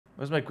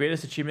What's my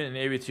greatest achievement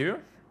in AoE2?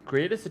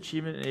 Greatest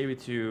achievement in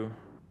AoE2,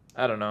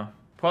 I don't know.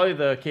 Probably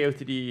the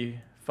KOTD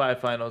 5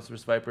 finals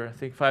versus Viper. I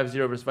think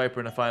 5-0 versus Viper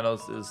in the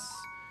finals is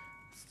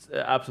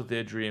absolutely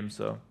a dream,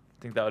 so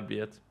I think that would be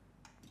it.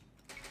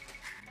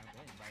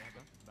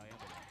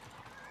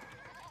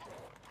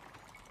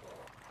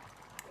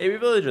 AoE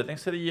Villager,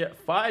 thanks for the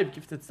 5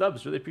 gifted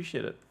subs. Really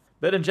appreciate it.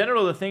 But in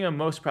general, the thing I'm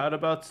most proud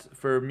about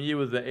for me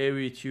with the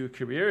AoE2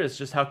 career is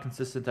just how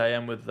consistent I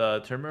am with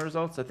tournament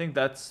results. I think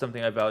that's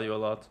something I value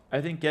a lot.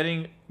 I think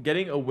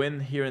getting a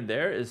win here and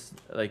there is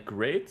like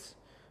great,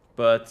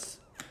 but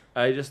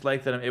I just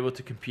like that I'm able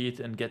to compete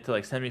and get to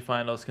like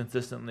semifinals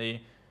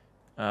consistently,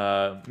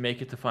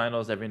 make it to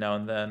finals every now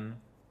and then.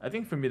 I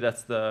think for me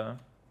that's the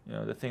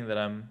the thing that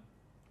I'm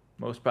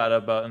most proud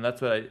about, and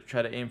that's what I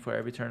try to aim for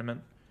every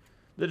tournament.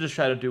 They just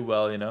try to do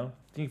well, I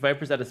think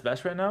Viper's at his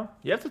best right now.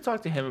 You have to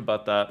talk to him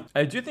about that.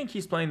 I do think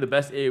he's playing the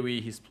best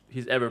AoE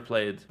he's ever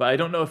played, but I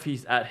don't know if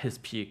he's at his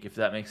peak, if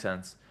that makes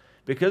sense.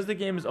 Because the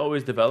game is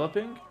always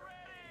developing,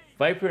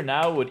 Viper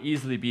now would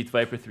easily beat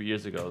Viper 3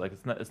 years ago. Like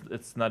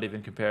it's not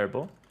even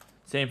comparable.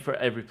 Same for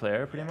every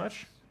player, pretty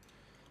much.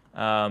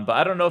 But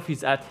I don't know if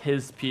he's at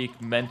his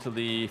peak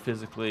mentally,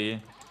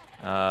 physically,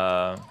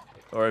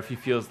 or if he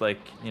feels like,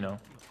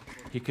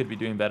 he could be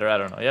doing better. I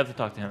don't know. You have to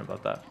talk to him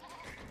about that.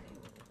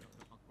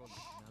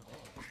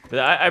 But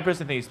I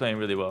personally think he's playing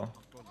really well.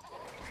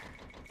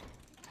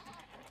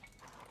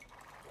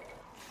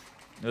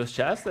 Those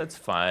chats, that's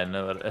fine.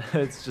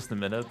 It's just a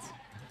minute.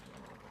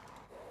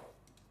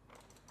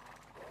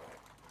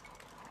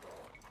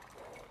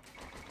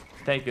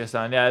 Thank you,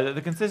 Hassan. Yeah,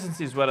 the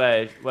consistency is what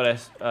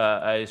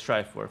I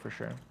strive for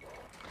sure.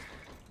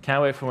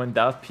 Can't wait for when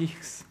Doubt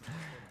peaks.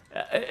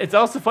 It's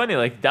also funny,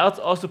 like Doubt's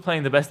also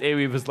playing the best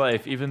AoE of his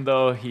life, even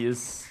though he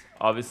is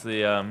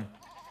obviously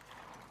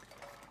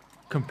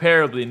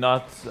comparably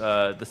not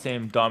the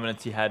same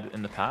dominance he had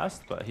in the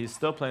past, but he's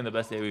still playing the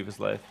best AoE of his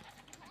life.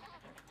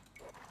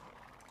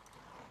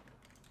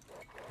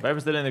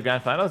 Viper's still in the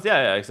grand finals?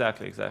 Yeah,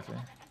 exactly.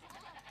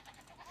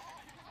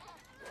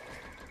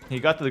 He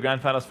got to the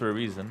grand finals for a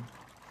reason.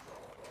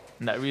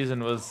 And that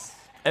reason was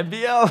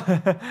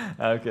MbL!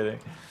 I'm kidding.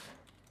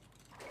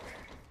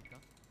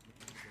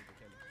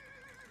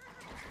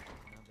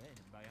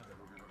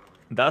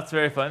 That's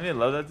very funny. I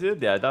love that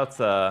dude. Yeah,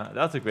 that's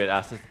a great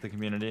asset to the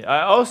community.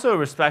 I also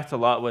respect a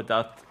lot what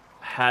that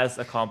has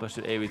accomplished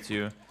with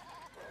AoE2.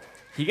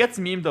 He gets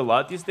memed a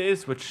lot these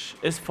days, which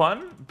is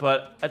fun,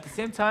 but at the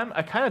same time,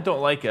 I kind of don't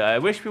like it. I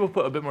wish people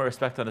put a bit more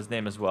respect on his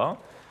name as well.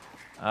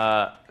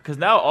 Because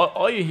now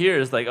all you hear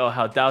is like, oh,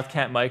 how Doubt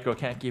can't micro,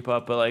 can't keep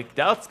up. But like,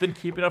 Doubt's been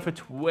keeping up for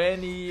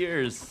 20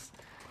 years.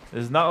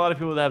 There's not a lot of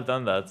people that have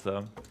done that,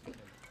 so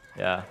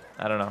yeah,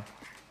 I don't know.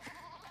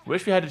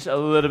 Wish we had just a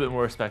little bit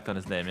more respect on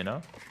his name,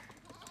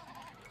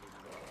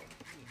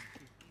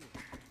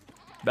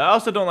 But I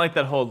also don't like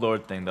that whole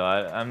Lord thing, though.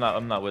 I'm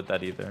not with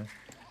that either.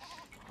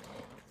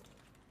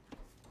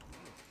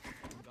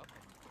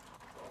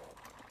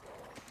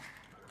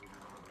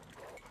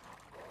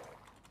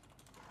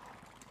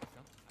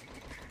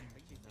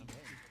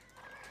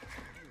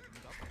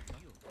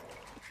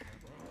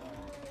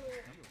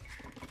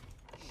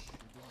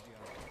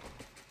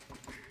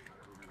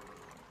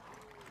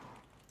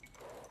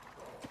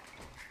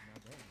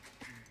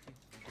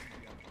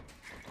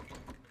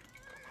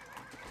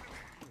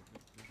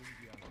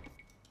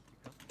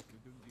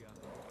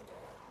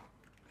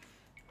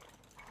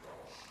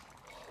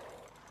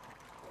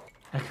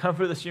 I come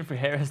for the stream for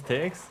Hera's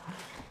takes.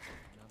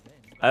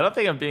 I don't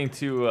think I'm being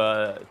too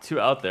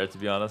out there, to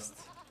be honest.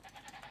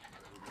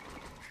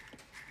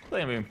 I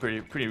think I'm being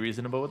pretty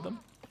reasonable with them.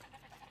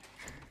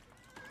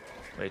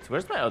 Wait,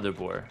 where's my other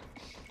boar?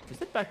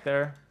 Is it back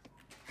there?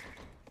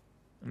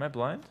 Am I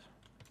blind?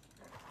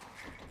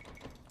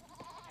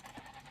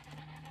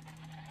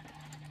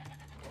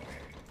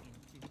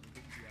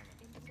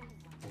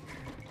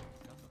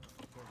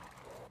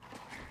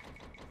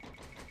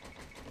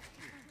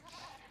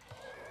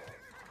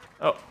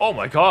 Oh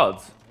my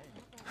god.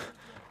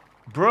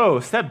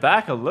 Bro, step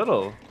back a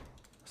little.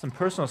 Some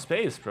personal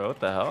space, bro. What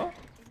the hell?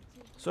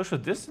 Social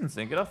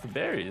distancing. Get off the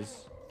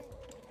berries.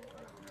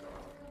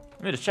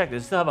 Let me just check.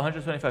 Does it still have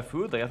 125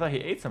 food? Like, I thought he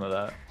ate some of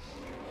that.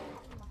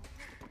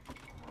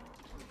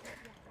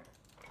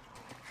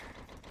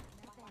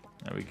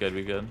 Yeah, we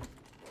good.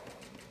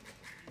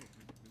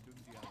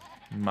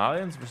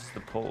 Malians versus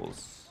the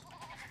Poles.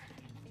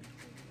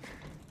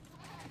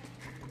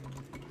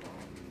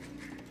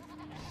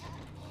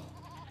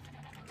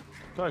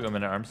 Probably go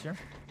minute arms here.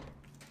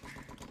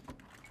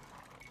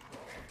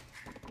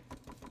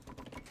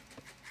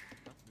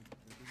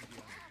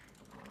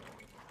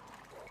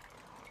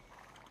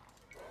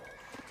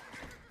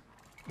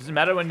 Does it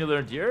matter when you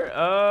learn deer?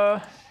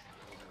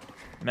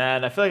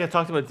 Man, I feel like I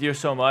talked about deer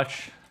so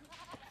much.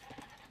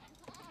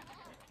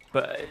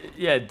 But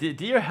yeah,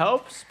 deer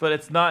helps, but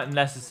it's not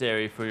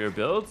necessary for your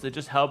builds. It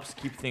just helps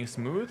keep things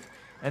smooth.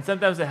 And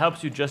sometimes it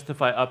helps you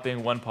justify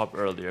upping one pop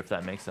earlier, if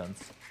that makes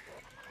sense.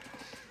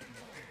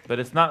 But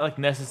it's not like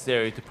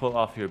necessary to pull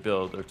off your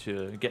build or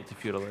to get to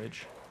feudal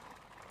age.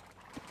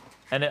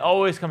 And it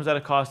always comes at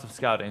a cost of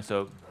scouting,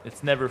 so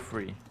it's never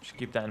free. Just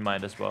keep that in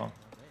mind as well.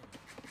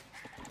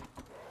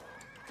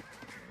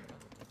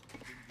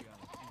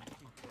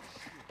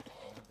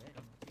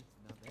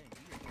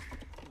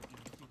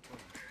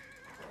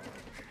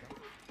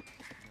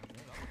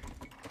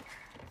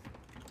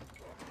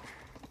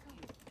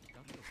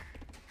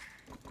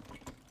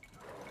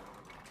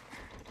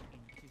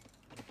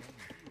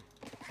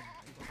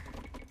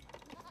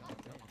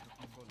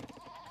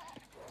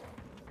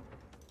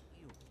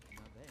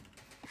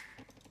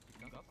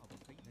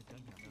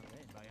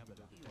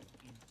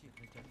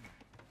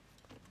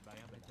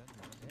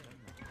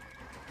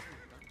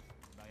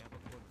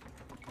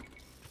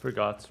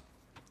 Forgot.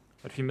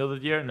 If you mill the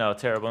deer? No,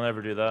 terrible.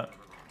 Never do that.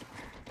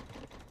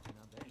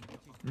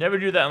 Never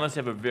do that unless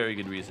you have a very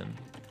good reason.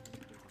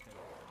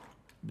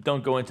 But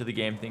don't go into the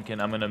game thinking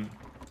I'm gonna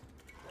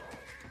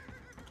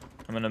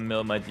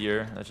mill my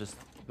deer. That's just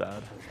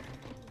bad.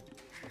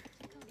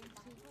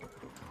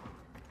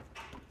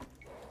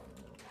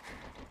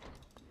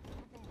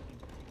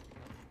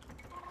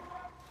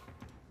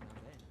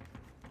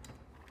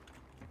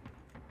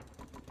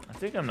 I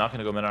think I'm not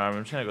gonna go men at arm.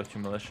 I'm just gonna go 2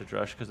 militia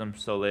rush because I'm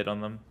so late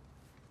on them.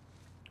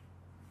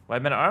 Why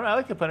men at arm? I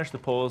like to punish the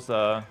poles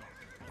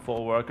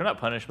full work, or not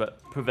punish,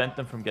 but prevent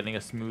them from getting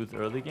a smooth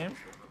early game.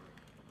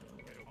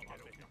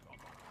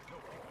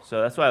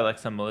 So that's why I like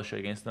some militia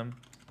against them.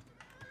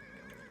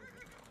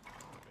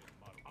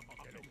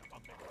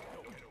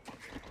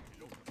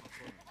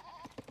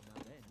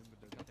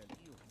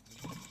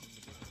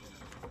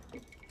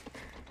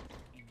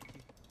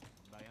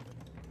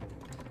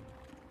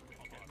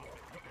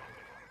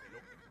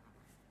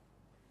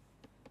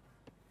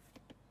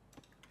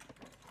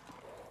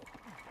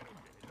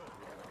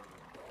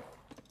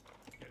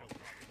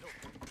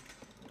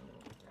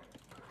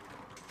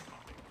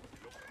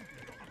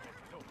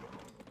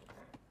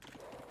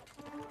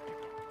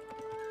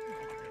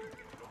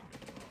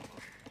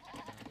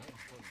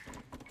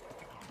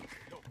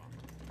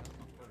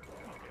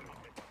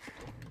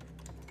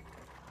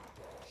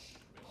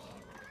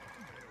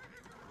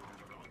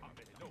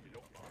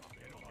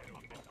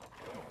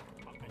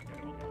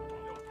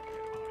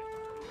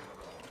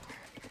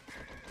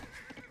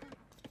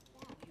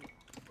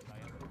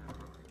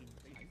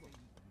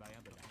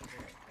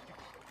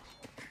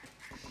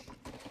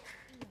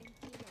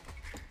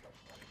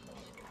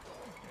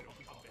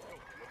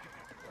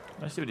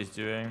 Let's see what he's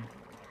doing.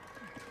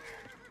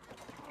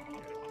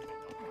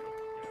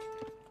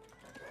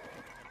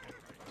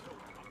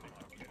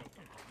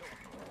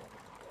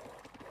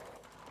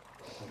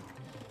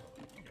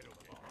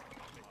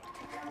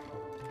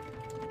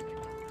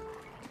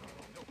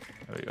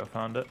 There we go,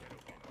 found it.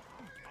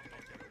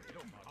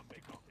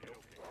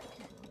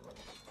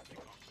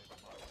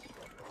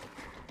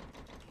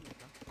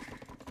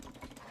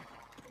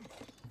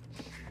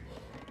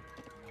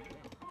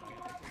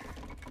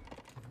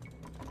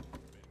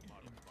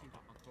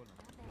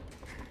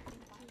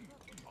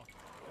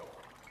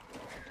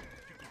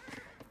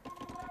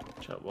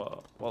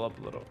 Wall up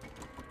a little.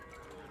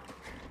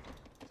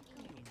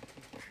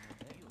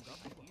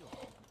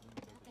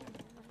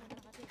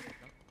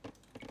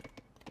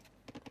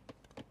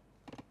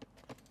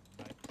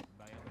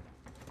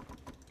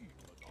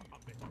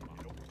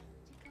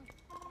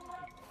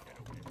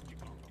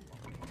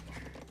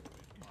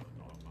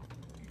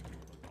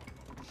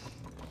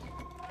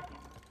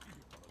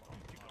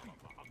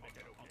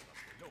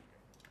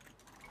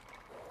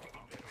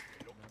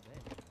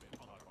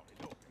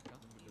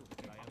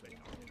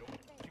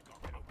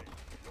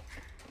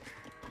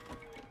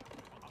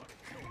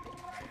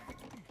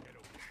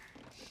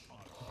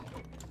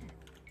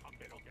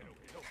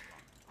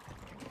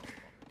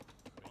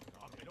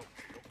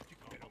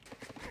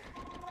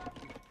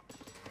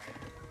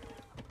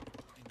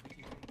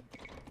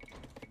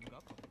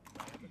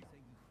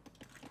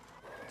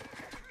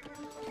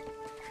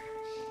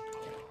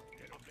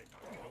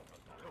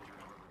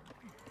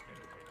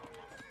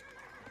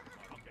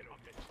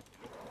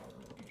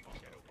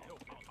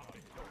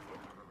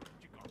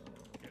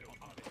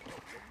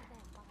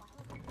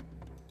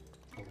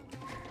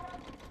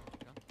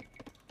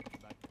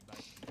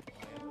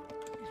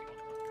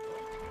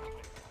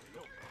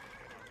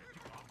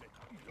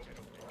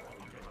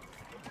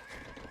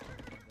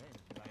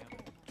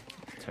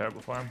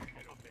 Terrible farm.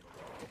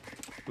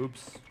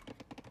 Oops.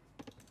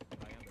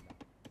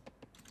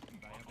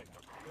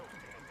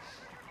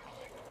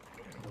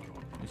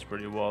 He's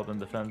pretty walled and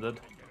defended.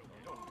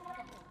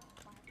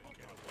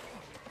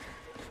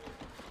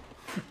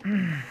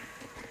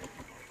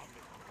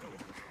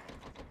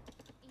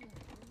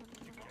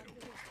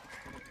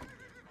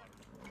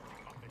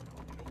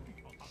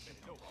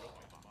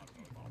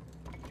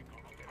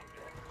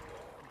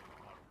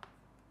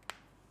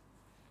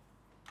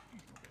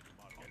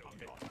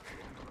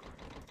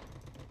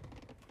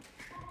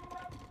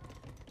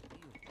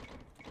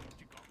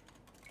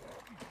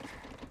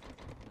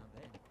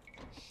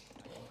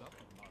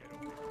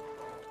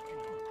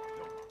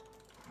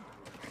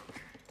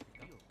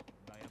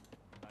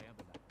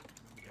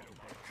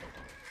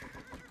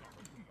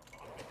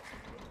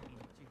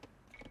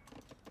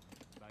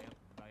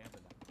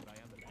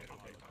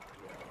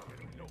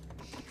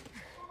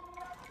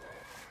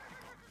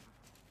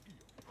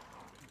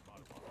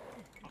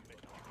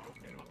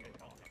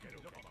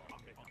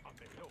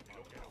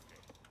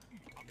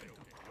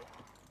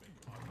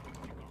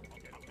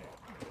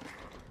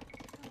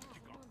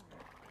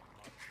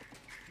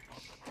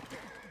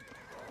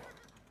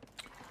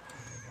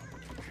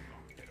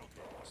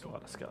 a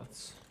lot of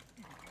scouts.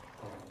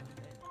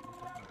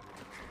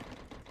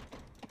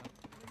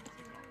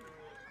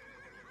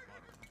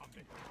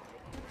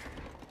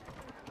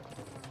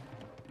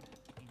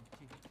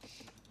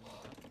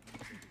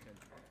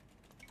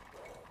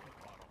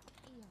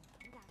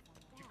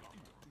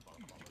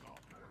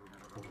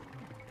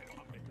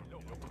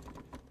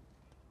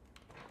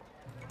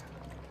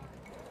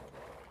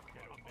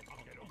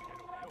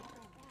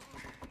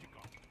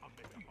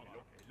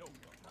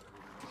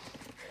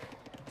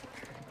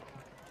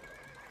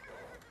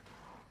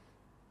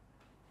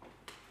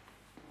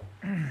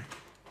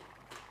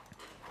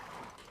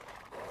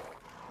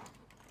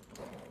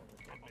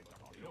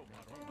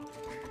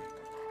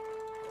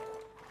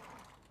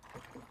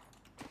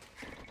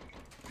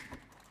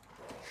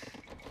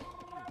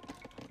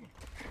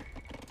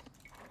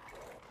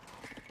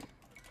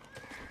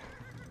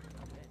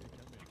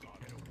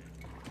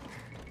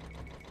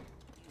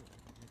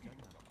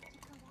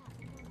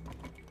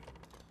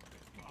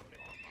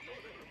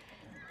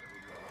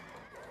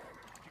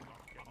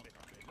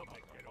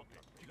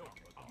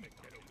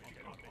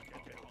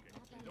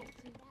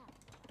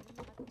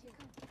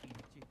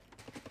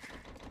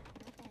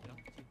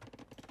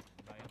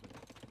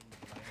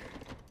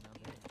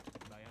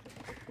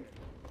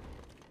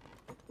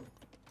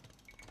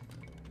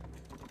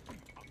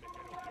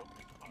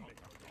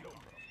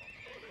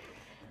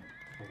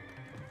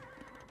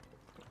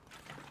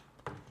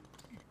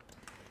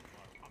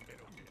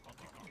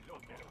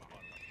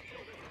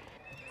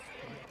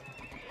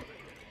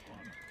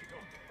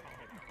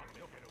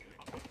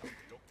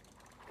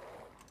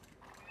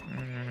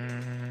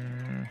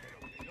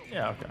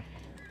 Yeah, okay.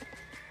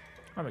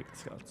 I'll make the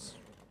scouts.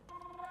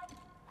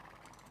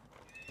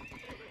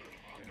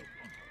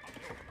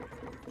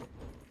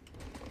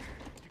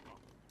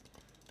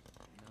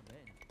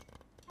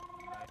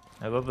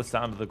 I love the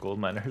sound of the gold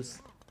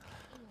miners.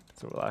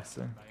 It's so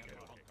relaxing.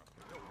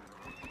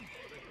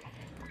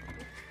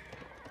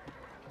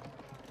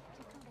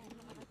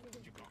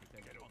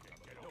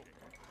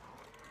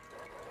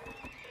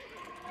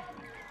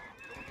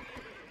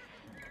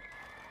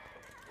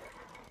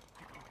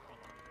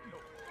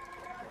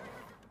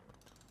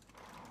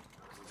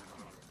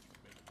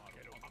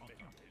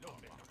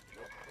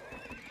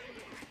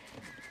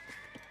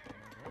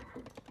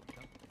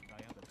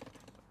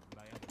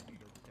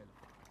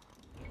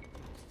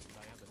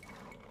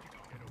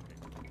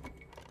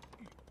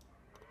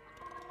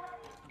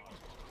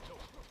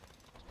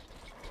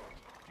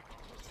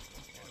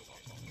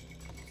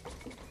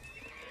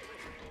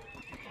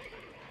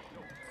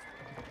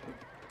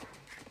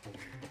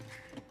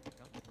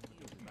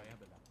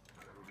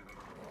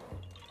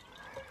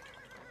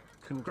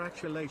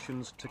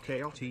 Congratulations to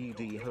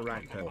KOTD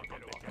Harako.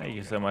 Thank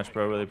you so much,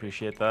 bro. Really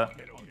appreciate that.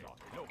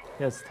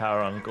 He has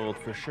tower on gold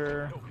for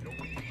sure.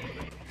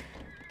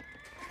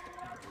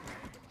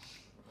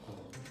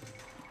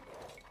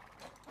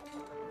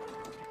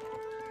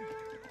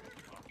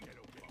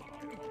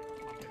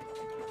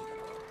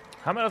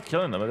 How am I not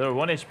killing them? They were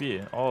 1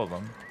 HP, all of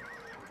them.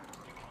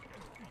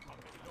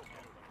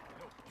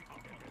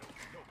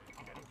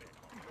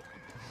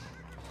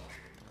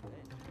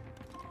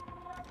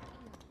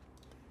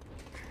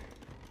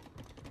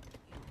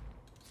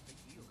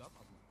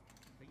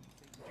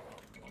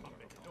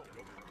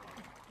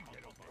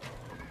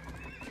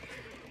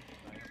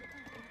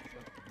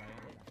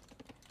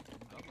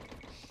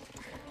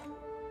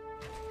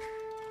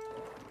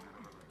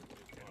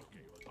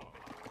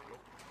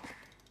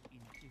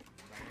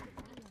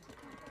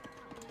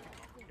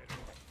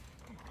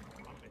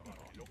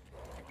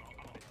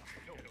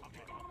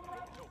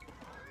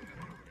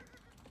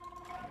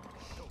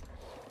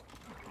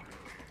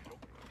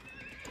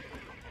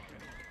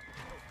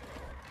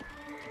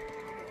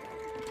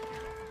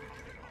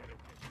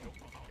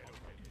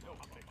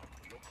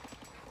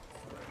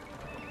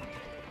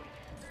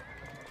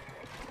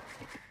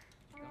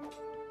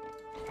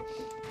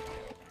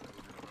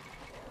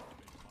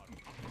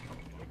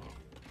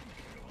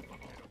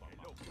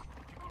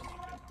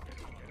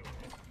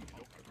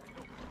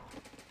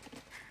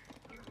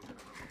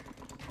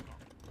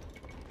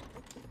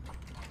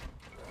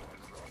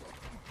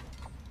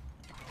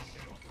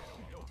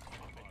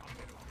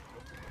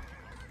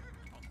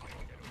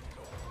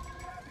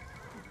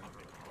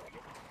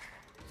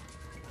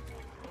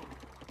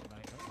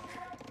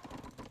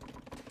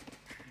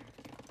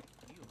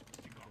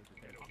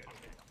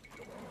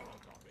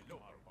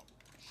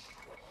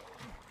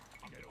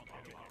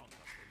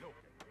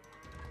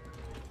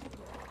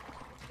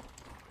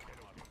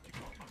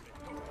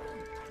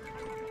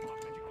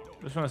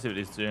 Just want to see what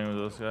he's doing with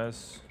those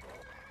guys.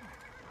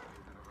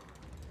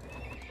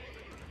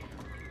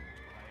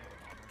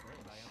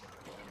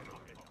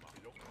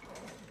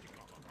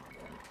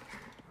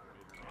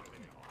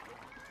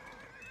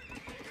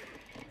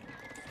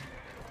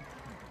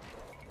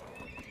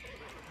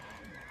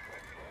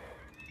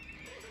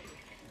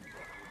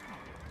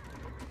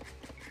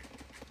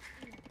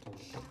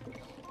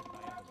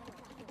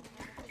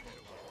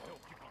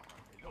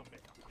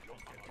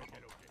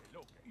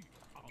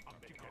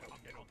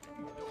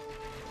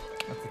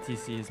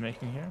 TC he's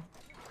making here.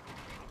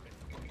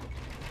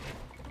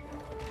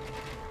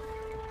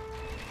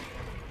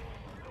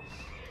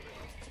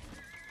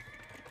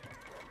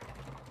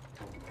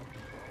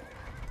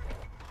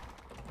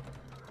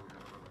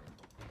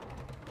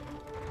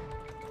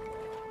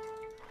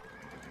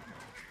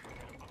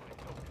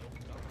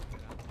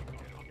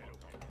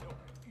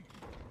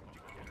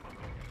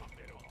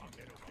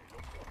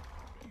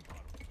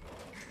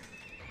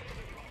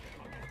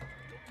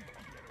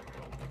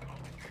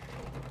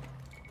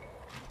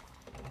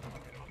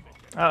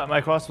 Ah,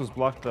 my cross was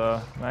blocked,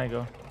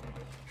 Mango.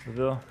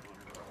 Reveal.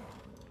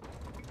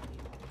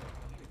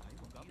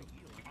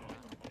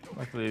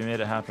 Luckily we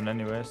made it happen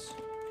anyways.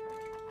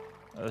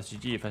 That's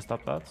GG if I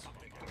stop that.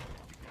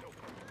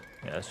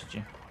 Yeah, that's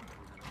GG.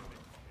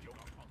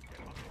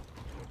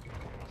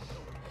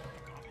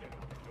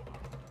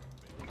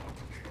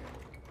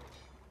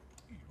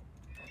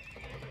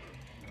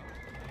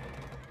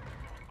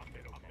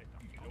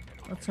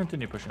 Let's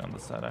continue pushing on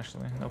this side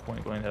actually. No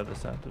point going the other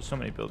side. There's so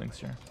many buildings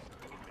here.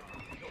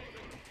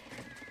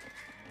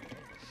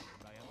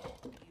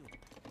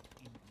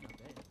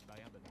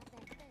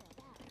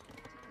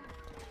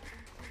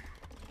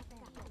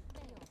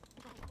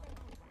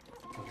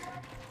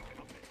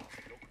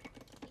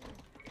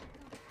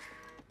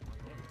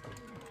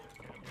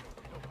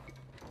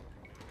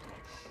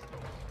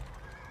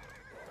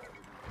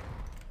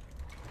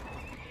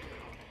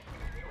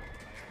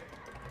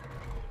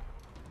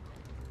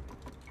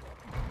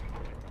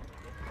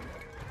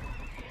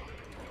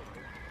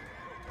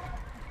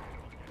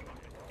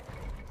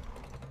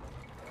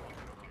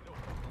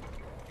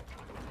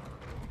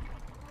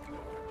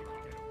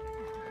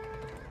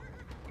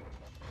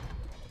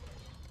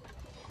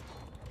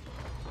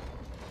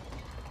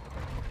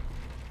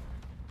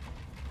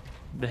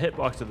 The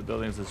hitbox of the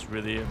buildings is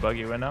really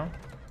buggy right now.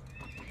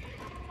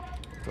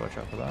 So watch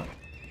out for that.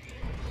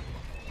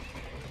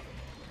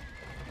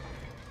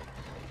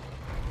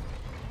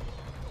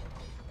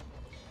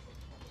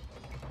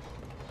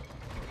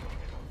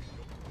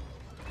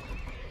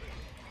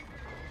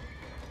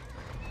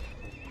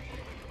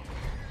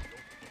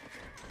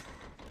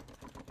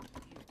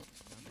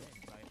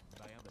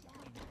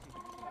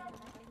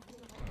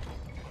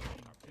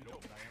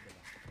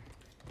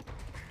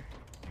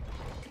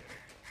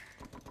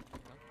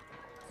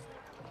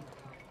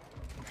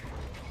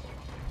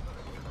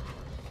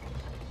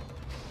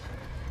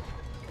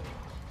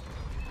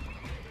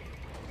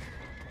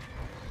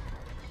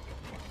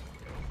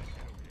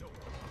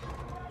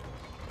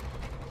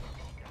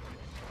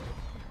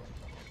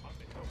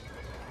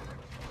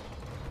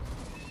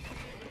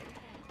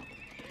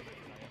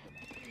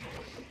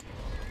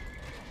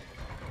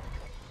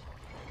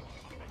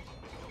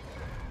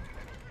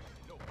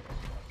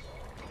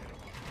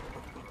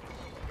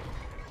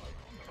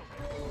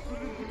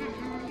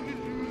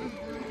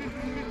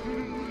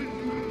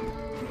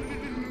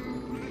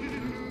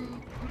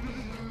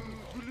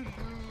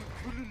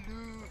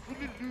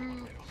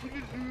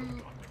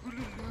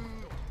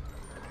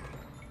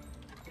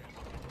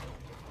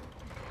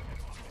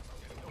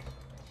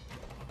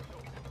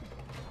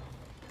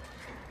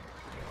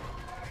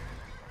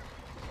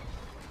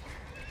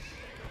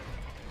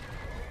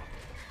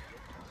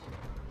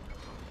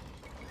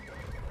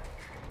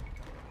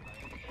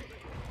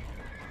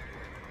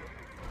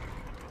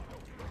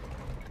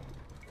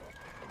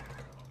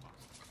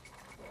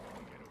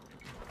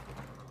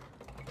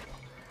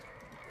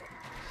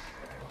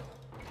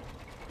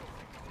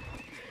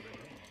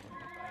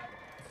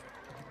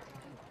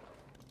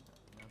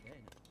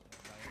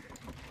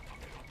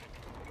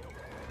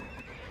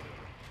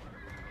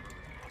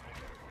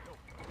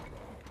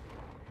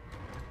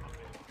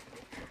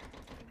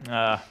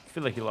 I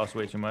feel like he lost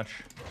way too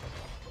much.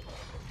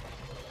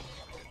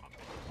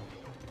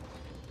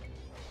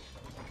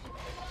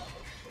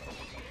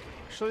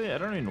 Actually, I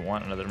don't even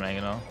want another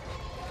Mangonel.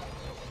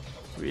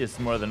 3 is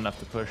more than enough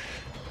to push.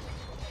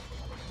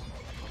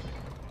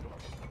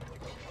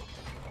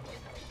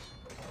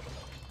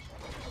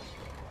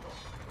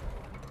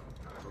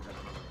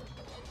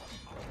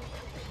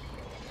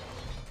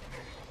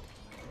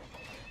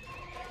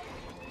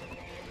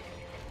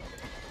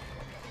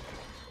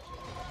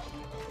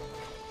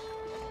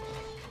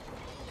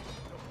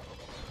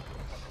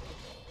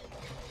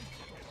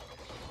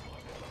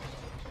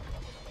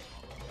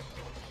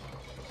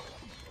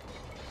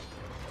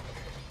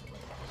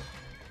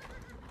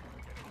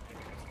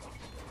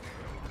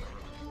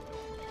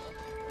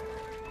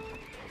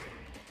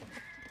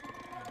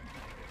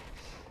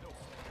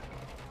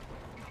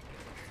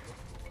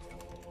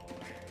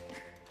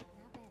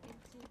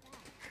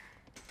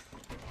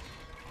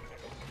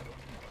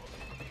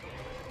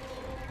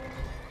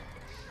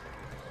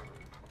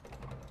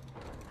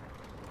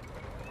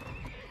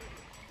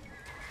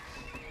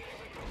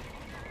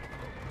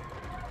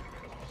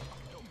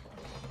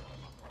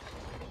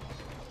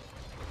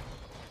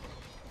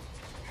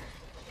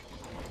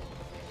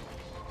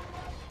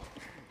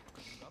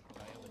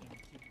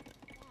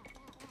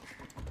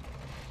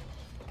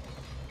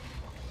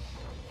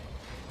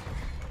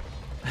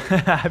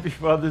 Happy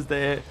Father's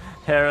Day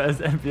Hera is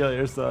MbL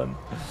your son.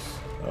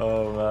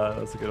 Oh man,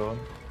 that's a good one.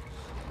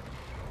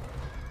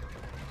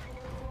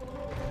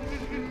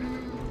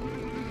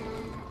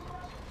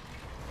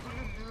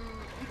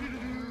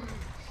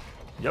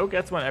 Yo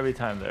gets one every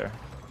time there.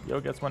 Yo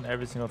gets one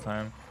every single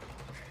time.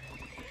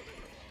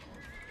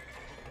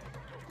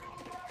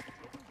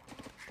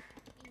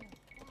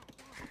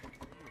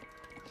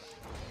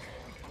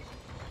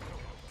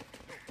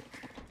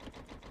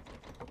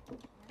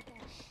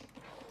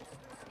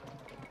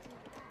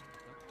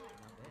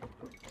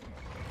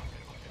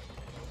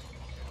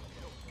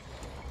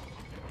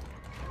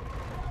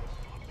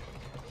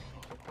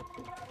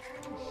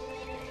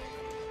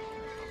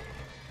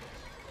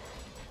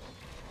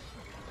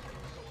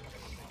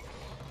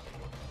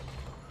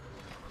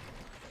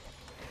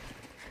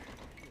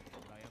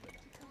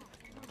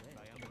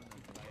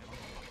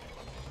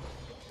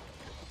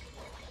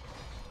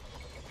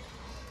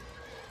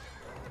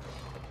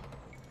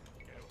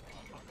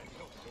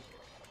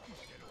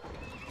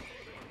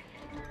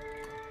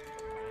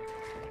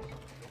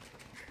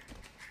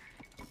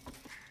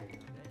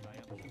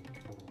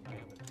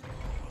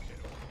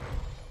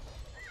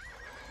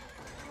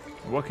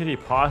 What could he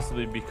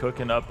possibly be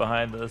cooking up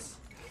behind us?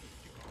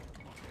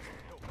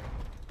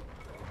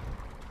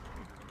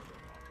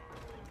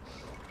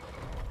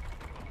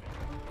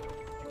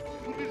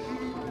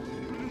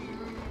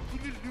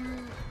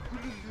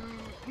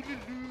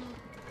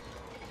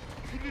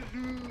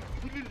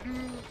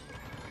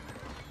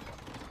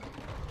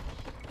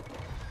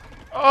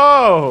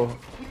 Oh!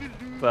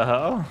 The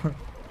hell?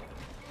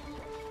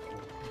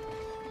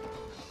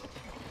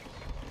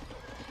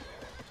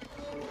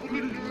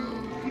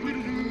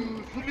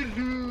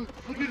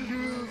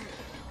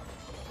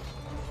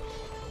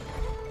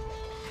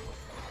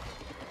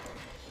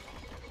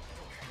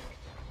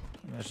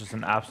 It's just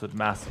an absolute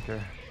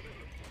massacre.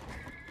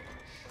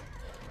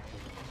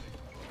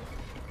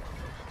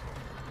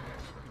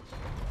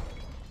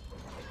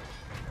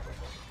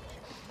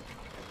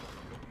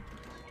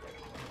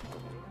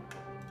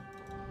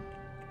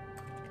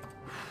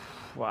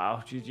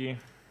 Wow, GG.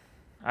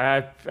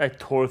 I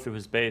tore through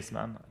his base,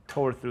 man. I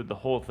tore through the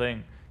whole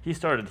thing. He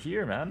started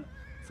here, man.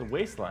 It's a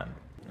wasteland.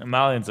 And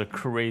Malians are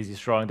crazy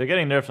strong. They're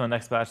getting nerfed on the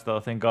next patch, though.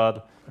 Thank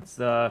God. It's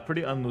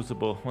pretty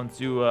unlosable. Once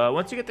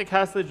you get the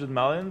cast stage with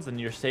Malians and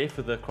you're safe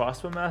with the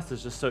crossbow mask,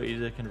 it's just so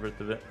easy to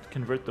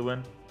convert the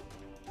win.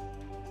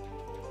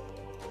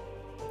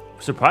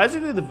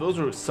 Surprisingly, the builds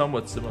were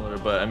somewhat similar,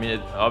 but I mean,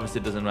 it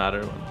obviously doesn't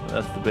matter.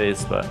 That's the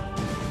base, but.